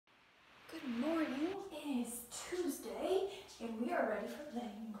is Tuesday, and we are ready for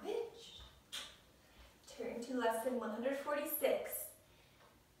language. Turn to lesson 146,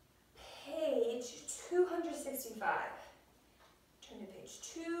 page 265. Turn to page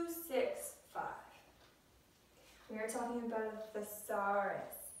 265. We are talking about a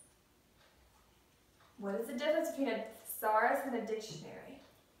thesaurus. What is the difference between a thesaurus and a dictionary?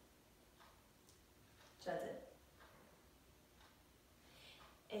 Judge it.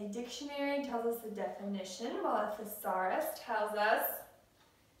 A dictionary tells us the definition, while a thesaurus tells us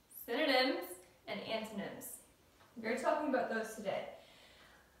synonyms and antonyms. We're talking about those today.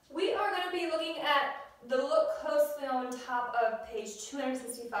 We are going to be looking at the look closely on top of page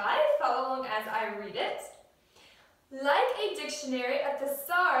 265. Follow along as I read it. Like a dictionary, a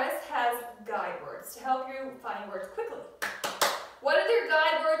thesaurus has guide words to help you find words quickly. What are your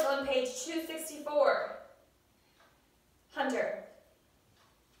guide words on page 264? Hunter.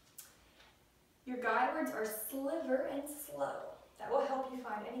 Your guide words are sliver and slow. That will help you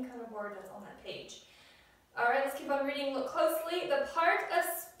find any kind of word that's on that page. All right, let's keep on reading. Look closely. The parts of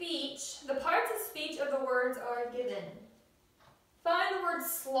speech of the words are given. Find the word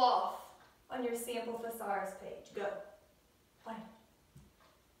sloth on your sample thesaurus page. Go. Find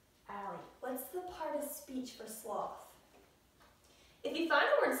it. Allie, what's the part of speech for sloth? If you find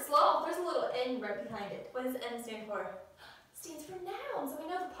the word sloth, there's a little N right behind it. What does N stand for? Stands for noun, so we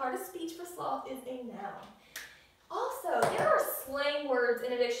know the part of speech for sloth is a noun. Also, there are slang words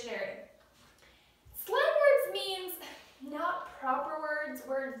in a dictionary. Slang words means not proper words,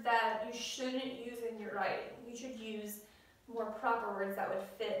 words that you shouldn't use in your writing. You should use more proper words that would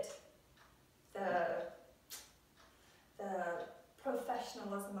fit the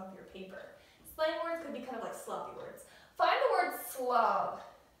professionalism of your paper. Slang words could be kind of like sloppy words. Find the word slob.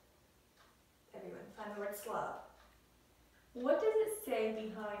 Everyone, find the word slob. What does it say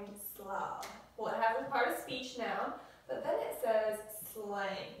behind slob? Well, it has a part of speech noun, but then it says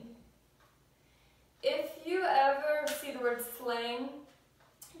slang. If you ever see the word slang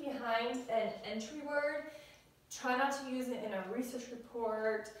behind an entry word, try not to use it in a research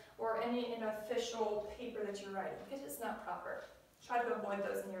report or in an official paper that you're writing, because it's not proper. Try to avoid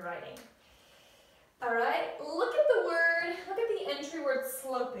those in your writing. All right, look at the entry word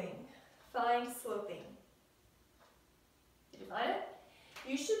sloping. Find sloping. Did you find it?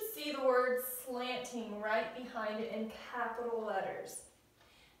 You should see the word slanting right behind it in capital letters.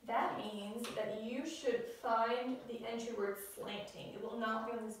 That means that you should find the entry word slanting. It will not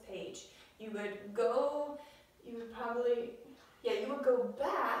be on this page. You would go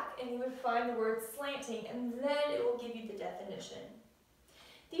back and you would find the word slanting, and then it will give you the definition.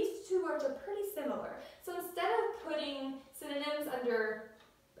 These two words are pretty similar. So instead of putting synonyms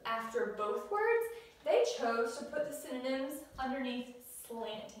after both words, they chose to put the synonyms underneath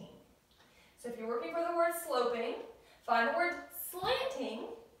slanting. So if you're working for the word sloping, find the word slanting.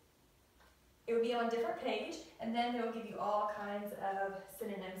 It would be on a different page, and then they will give you all kinds of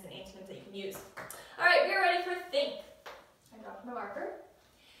synonyms and antonyms that you can use. All right, we're ready for think. I dropped my marker.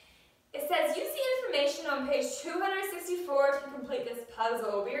 It says, use the information on page 264 to complete this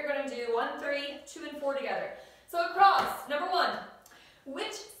puzzle. We are going to do 1, 3, 2, and 4 together. So across, number 1,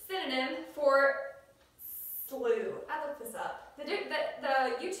 which synonym for slew? I looked this up. The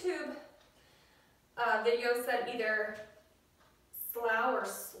YouTube video said either slough or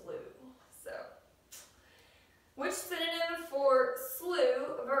slew. So, which synonym for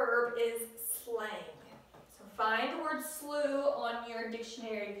slew verb is slang? So find the word slew on your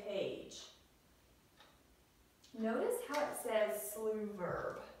dictionary page. Notice how it says slew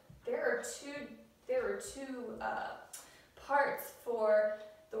verb. There are two parts for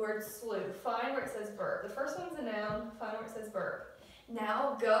the word slew. Find where it says verb. The first one's a noun. Find where it says verb.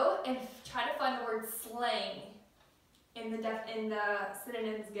 Now go and try to find the word slang in the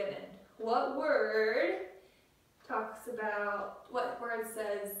synonyms given. What word talks about, which word is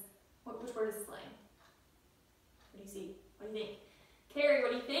slang? What do you see? What do you think? Carrie,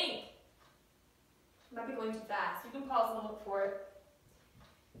 what do you think? I might be going too fast. You can pause and look for it.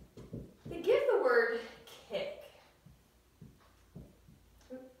 They give the word kick.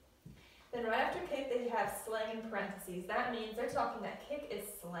 Then right after kick, they have slang in parentheses. That means they're talking that kick is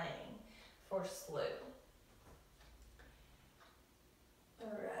slang for slew.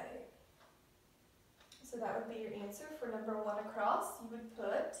 All right. So that would be your answer for number 1 across. You would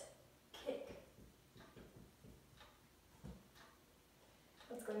put kick.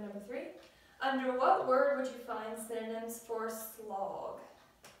 Let's go to number 3. Under what word would you find synonyms for slog?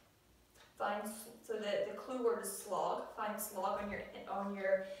 So the clue word is slog. Find slog on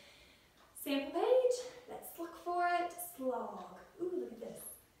your sample page. Let's look for it. Slog. Ooh, look at this.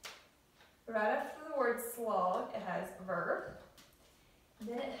 Right after the word word slog, it has verb.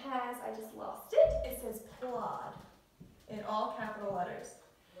 Then it has, I just lost it, it says plod in all capital letters.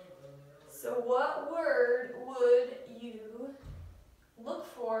 So what word would you look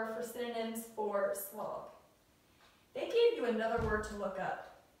for synonyms for slog? They gave you another word to look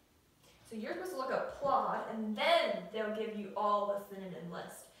up. So you're supposed to look up plod, and then they'll give you all the synonym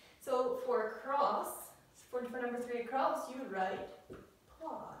list. So for cross, for number 3 cross, you would write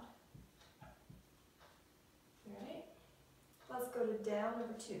plod. Alright, let's go to down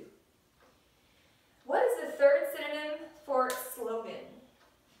number 2. What is the third synonym for slogan?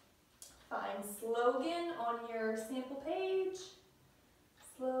 Find slogan on your sample page.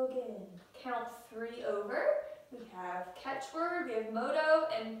 Slogan. Count 3 over. We have catchword, we have motto,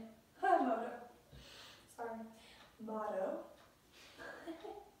 and motto.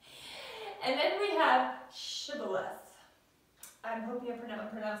 And then we have shibboleth. I'm hoping I'm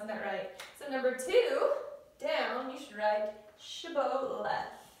pronouncing that right. So number 2, down, you should write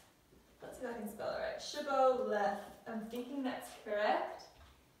shibboleth. Let's see if I can spell it right. Shibboleth. I'm thinking that's correct.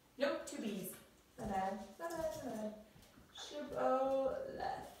 Nope, 2 B's. My bad.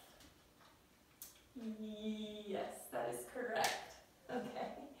 Shibboleth. Yes, that is correct.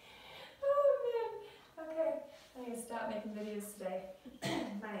 Okay. Oh man. Okay. I need to stop making videos today.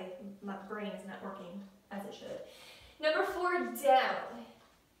 my brain is not working as it should. Number 4, down.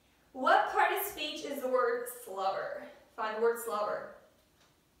 What part of speech is the word slobber? Find the word slobber.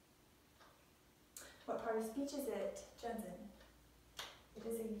 What part of speech is it, Jensen? It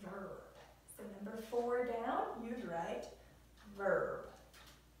is a verb. So number 4 down, you'd write verb.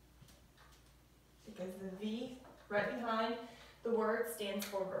 Because the V right behind the word stands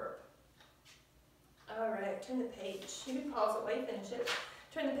for verb. Alright, turn the page. You can pause it while you finish it.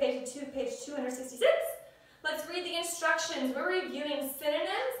 Turn the page to page 266. Let's read the instructions. We're reviewing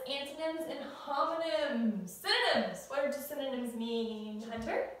synonyms, antonyms, and homonyms. Synonyms. What do synonyms mean,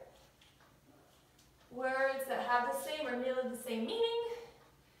 Hunter? Words that have the same or nearly the same meaning.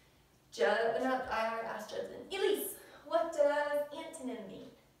 I asked Judson. Elise, what does antonym mean?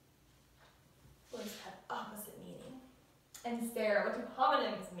 Words have opposite meaning. And Sarah, what do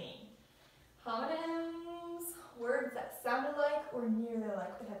homonyms mean? Homonyms, words that sounded like or nearly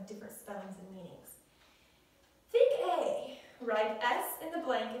like but have different spellings and meanings. Think A. Write S in the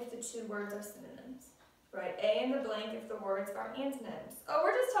blank if the 2 words are synonyms. Write A in the blank if the words are antonyms. Oh,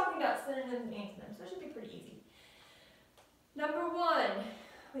 we're just talking about synonyms and antonyms, so it should be pretty easy. Number 1,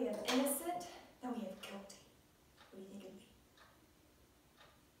 we have innocent, then we have guilty. What do you think it'd be?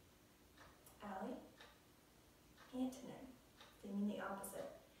 Allie? Antonym. They mean the opposite.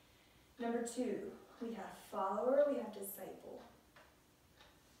 Number 2, we have follower, we have disciple.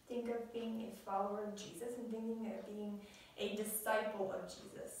 Think of being a follower of Jesus and thinking of being a disciple of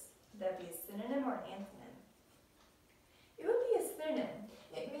Jesus. Would that be a synonym or an antonym? It would be a synonym.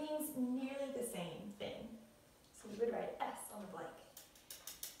 It means nearly the same thing. So we would write S on the blank.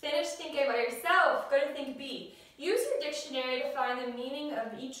 Finish Think A by yourself. Go to Think B. Use your dictionary to find the meaning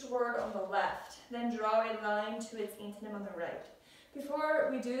of each word on the left. Then draw a line to its antonym on the right. Before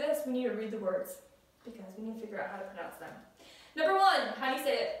we do this, we need to read the words because we need to figure out how to pronounce them. Number 1, how do you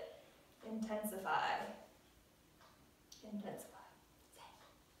say it? Intensify. Intensify.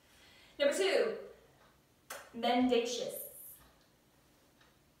 Number 2, mendacious.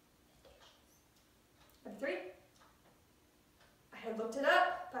 Number 3, I had looked it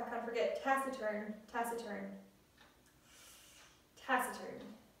up, but I can't forget taciturn, taciturn, taciturn,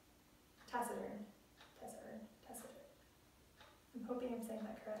 taciturn, taciturn, taciturn. I'm hoping I'm saying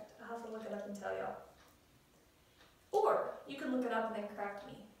that correct. I'll have to look it up and tell y'all. Or you can look it up and then correct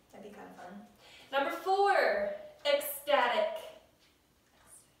me. That'd be kind of fun. Number 4, ecstatic.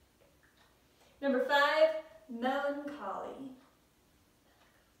 Number 5, melancholy.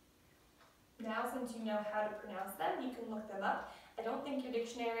 Now, since you know how to pronounce them, you can look them up. I don't think your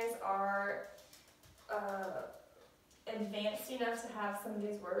dictionaries are advanced enough to have some of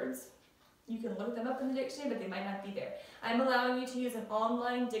these words. You can look them up in the dictionary, but they might not be there. I'm allowing you to use an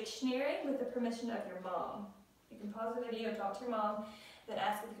online dictionary with the permission of your mom. You can pause the video, talk to your mom, then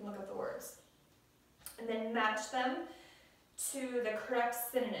ask if you can look up the words. And then match them to the correct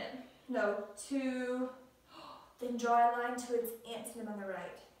synonym. Then draw a line to its antonym on the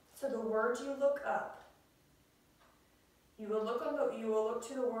right. So the words you look up, you will look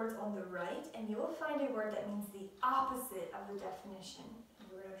to the words on the right, and you will find a word that means the opposite of the definition. And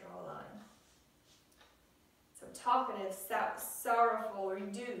we're going to draw a line. So talkative, sorrowful,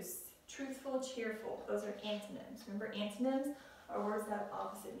 reduced, truthful, cheerful. Those are antonyms. Remember, antonyms are words that have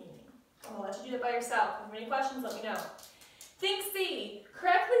opposite meaning. I'm going to let you do that by yourself. If you have any questions, let me know. Think C.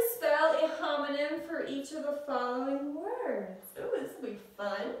 Correctly spell a homonym for each of the following words. Ooh, this will be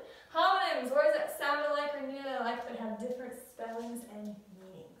fun. Homonyms, words that sound alike or nearly alike but have different spellings and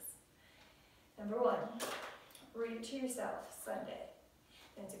meanings. Number 1, read it to yourself, Sunday.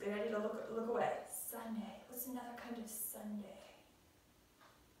 And it's a good idea to look away. Sunday. What's another kind of Sunday?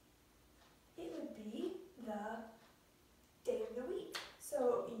 It would be the day of the week.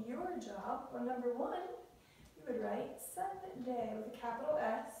 So your job, or number 1, you would write Sunday with a capital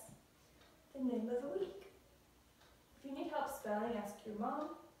S, the name of the week. If you need help spelling, ask your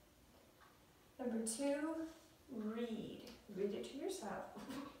mom. Number 2, read. Read it to yourself.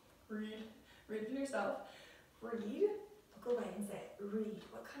 Read it to yourself. Read. Look away and say, read.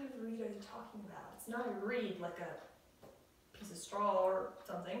 What kind of read are you talking about? It's not a read like a piece of straw or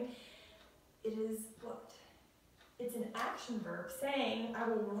something. It is what? It's an action verb saying, I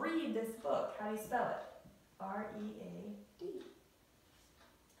will read this book. How do you spell it? R-E-A-D.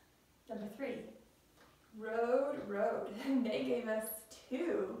 Number 3, road, road. They gave us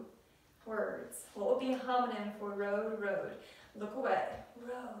 2 words. What would be a homonym for road, road? Look away.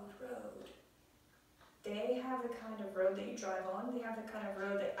 Road, road. They have the kind of road that you drive on. They have the kind of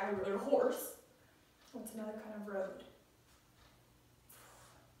road that I rode a horse. What's another kind of road?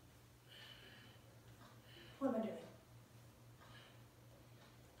 What am I doing?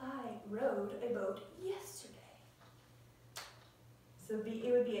 I rode a boat yesterday. So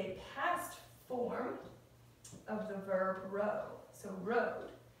it would be a past form of the verb row. So rode.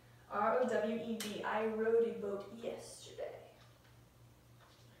 R-O-W-E-D. I rode a boat yesterday.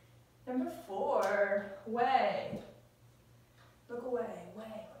 Number 4, weigh. Look away.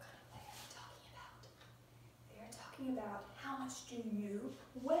 Weigh. What kind of weigh are they talking about? They are talking about how much do you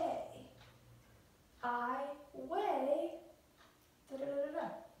weigh? I weigh. Da-da-da-da-da.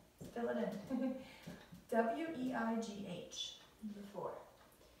 Fill it in. W-E-I-G-H. Number 4.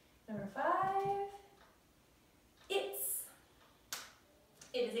 Number 5. It's.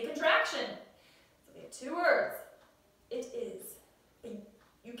 It is a contraction. So we have 2 words. It is.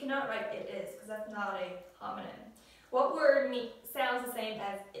 You cannot write it is because that's not a homonym. What word sounds the same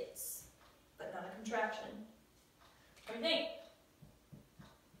as it's, but not a contraction? What do you think?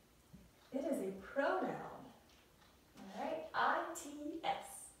 It is a pronoun. All right, I-T-S.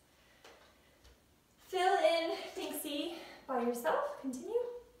 Fill in think C by yourself. Continue.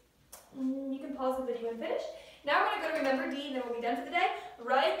 You can pause the video and finish. Now we're going to go to Remember D, and then we'll be done for the day.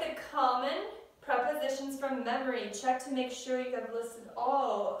 Write the common prepositions from memory. Check to make sure you have listed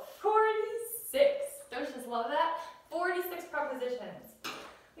all 46. Don't you just love that? 46 prepositions.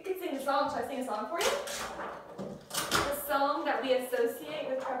 We can sing a song. Should I sing a song for you? The song that we associate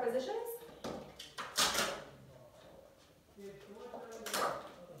with prepositions.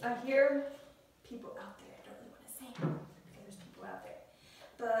 I hear people out there. I don't really want to sing. Okay, there's people out there.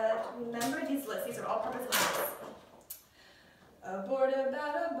 But remember these lists. These are all prepositions. Aboard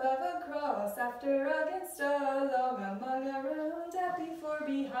about above across, after, against, along, among, around, at, before,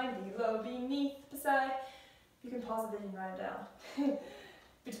 behind, below, beneath, beside. You can pause the video and write it down.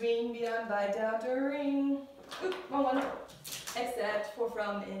 Between, beyond, by, down, during. Oop, wrong one. Except, for,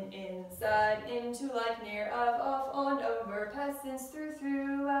 from, in, inside, into, like, near, of, off, on, over, past, since, through,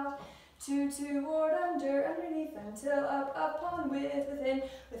 throughout. To, toward, under, underneath, until, up, upon, with, within,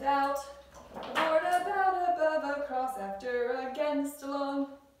 without. Aboard, about, above, across, after, against, along.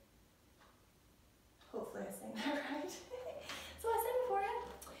 Hopefully I sang that right. So I sang it for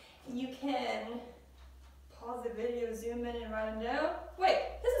you. You can pause the video, zoom in, and write them down. Wait,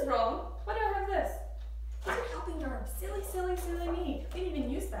 this is wrong. Why do I have this? These are helping verbs. Silly, silly, silly me. We didn't even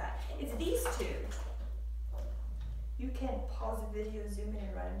use that. It's these 2. You can pause the video, zoom in,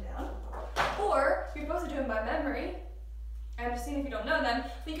 and write them down. Or you're supposed to do them by memory. I'm just seeing if you don't know them,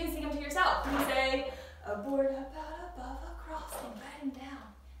 but you can sing them to yourself. You can say, aboard, about, above, across, and write them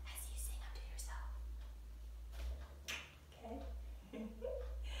down as you sing them to yourself. Okay?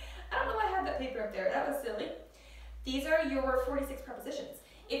 I don't know why I had that paper up there. That was silly. These are your 46 prepositions.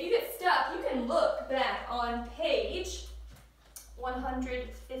 If you get stuck, you can look back on page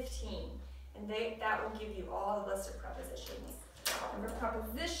 115, and that will give you all the list of prepositions. Remember,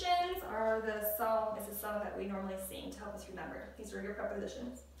 prepositions are the song. It's a song that we normally sing to help us remember. These are your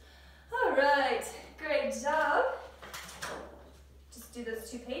prepositions. All right, great job. Just do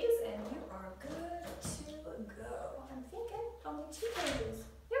those 2 pages and you are good to go. I'm thinking only 2 pages.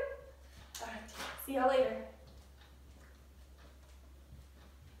 Yep. All right, see y'all later.